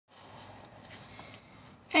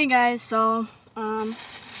Hey guys, so I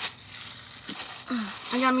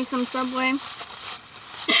got me some Subway.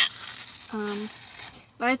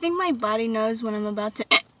 But I think my body knows when I'm about to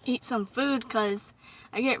eat some food because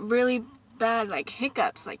I get really bad like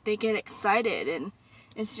hiccups, like they get excited and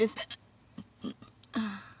it's just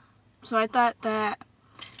so I thought that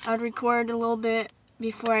I would record a little bit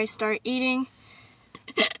before I start eating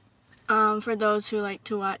for those who like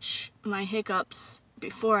to watch my hiccups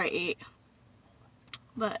before I eat.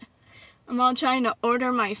 But I'm all trying to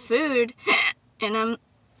order my food and I'm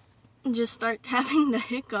just start having the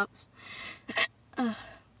hiccups.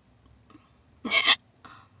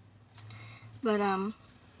 But I'm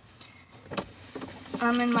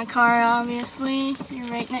in my car, obviously. You're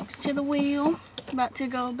right next to the wheel. About to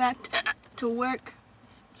go back to work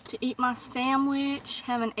to eat my sandwich.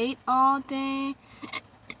 Haven't ate all day.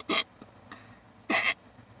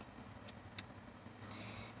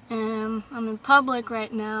 I'm in public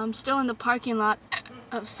right now. I'm still in the parking lot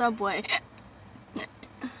of Subway.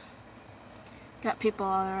 Got people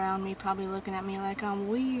all around me probably looking at me like I'm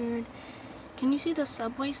weird. Can you see the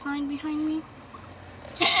Subway sign behind me?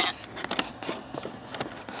 I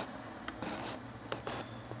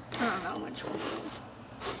don't know which one it is.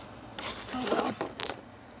 Oh well.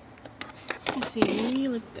 Let's see, maybe you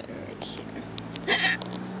look better right here.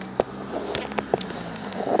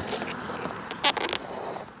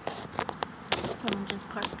 Someone just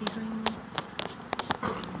parked behind me.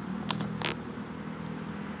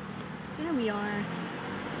 There we are.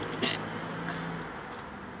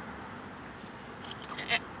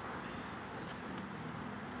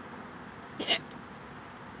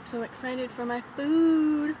 So excited for my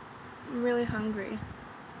food. I'm really hungry.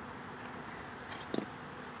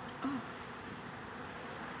 Oh.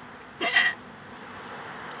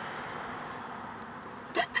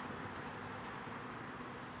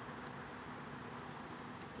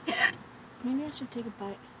 Maybe I should take a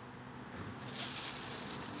bite.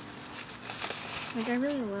 Like I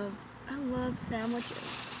love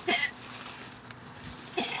sandwiches.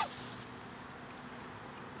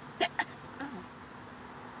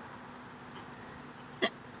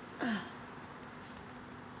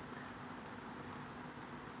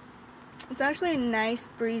 It's actually a nice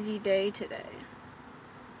breezy day today.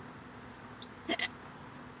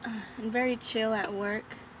 And very chill at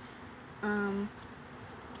work.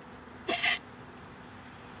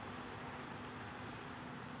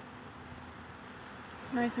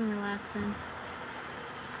 It's nice and relaxing.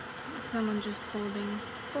 Someone just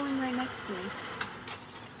pulling right next to me.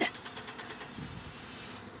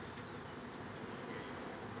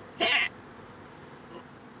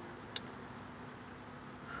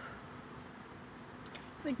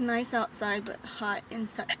 It's like nice outside but hot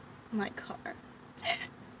inside my car.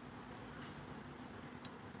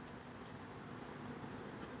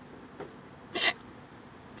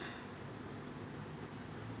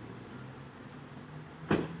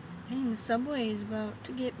 Dang, the Subway is about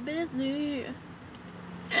to get busy.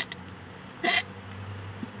 It's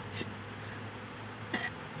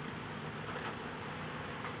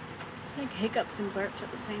like hiccups and burps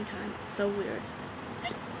at the same time. It's so weird.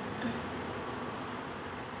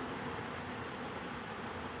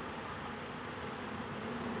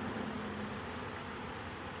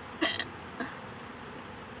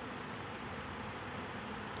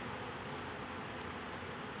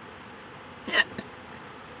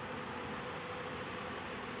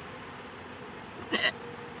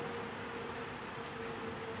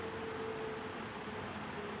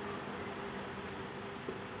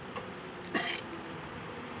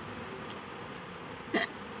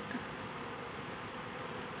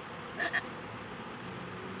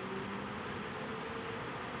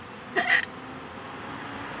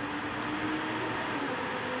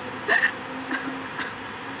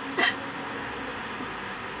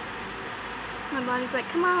 My body's like,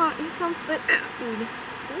 come on, eat some food. Ooh.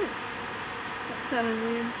 That sounded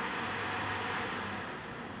weird.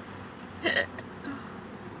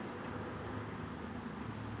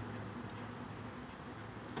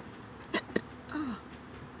 Oh.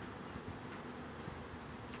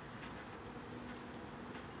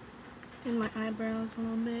 Did my eyebrows a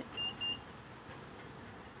little bit.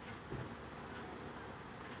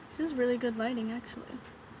 This is really good lighting, actually.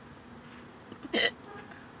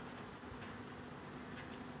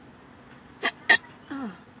 Oh.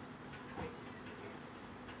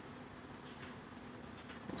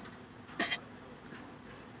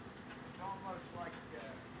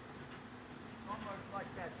 Almost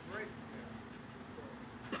like that break.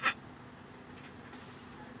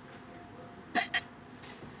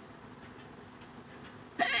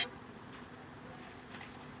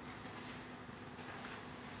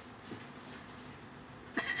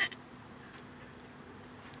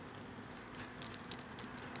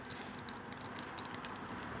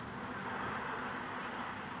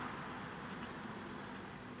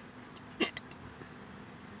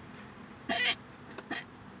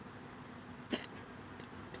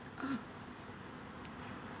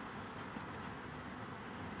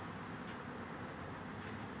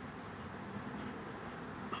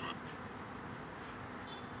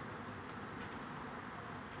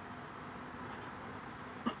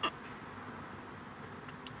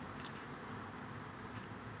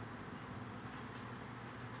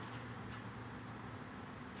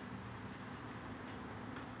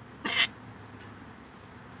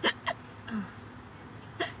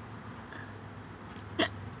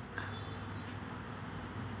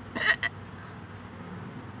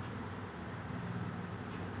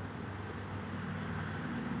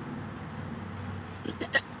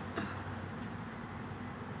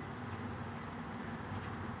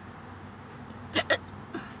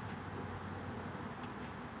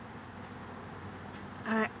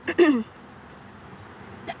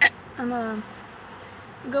 I'm gonna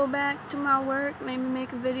go back to my work, maybe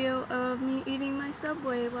make a video of me eating my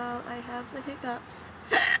Subway while I have the hiccups.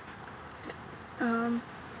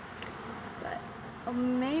 But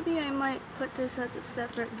maybe I might put this as a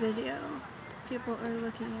separate video. People are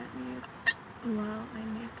looking at me while I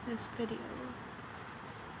make this video.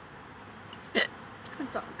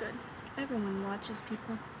 It's all good. Everyone watches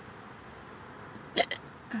people.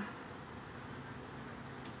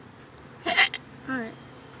 Alright.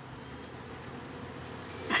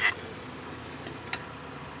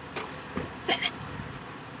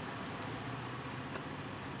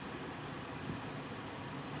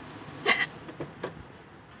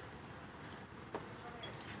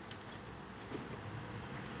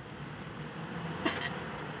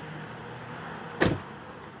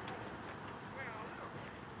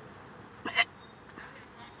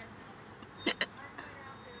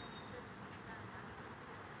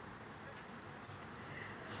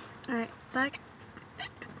 Alright,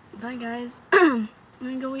 bye guys. I'm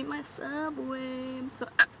gonna go eat my Subway. I'm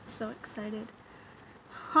so excited.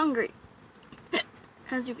 Hungry.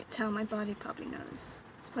 As you can tell, my body probably knows.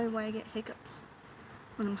 That's probably why I get hiccups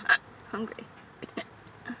when I'm hungry.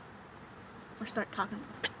 Or start talking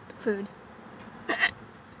about food.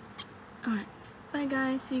 Alright, bye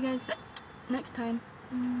guys. See you guys next time.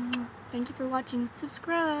 Thank you for watching.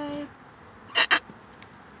 Subscribe.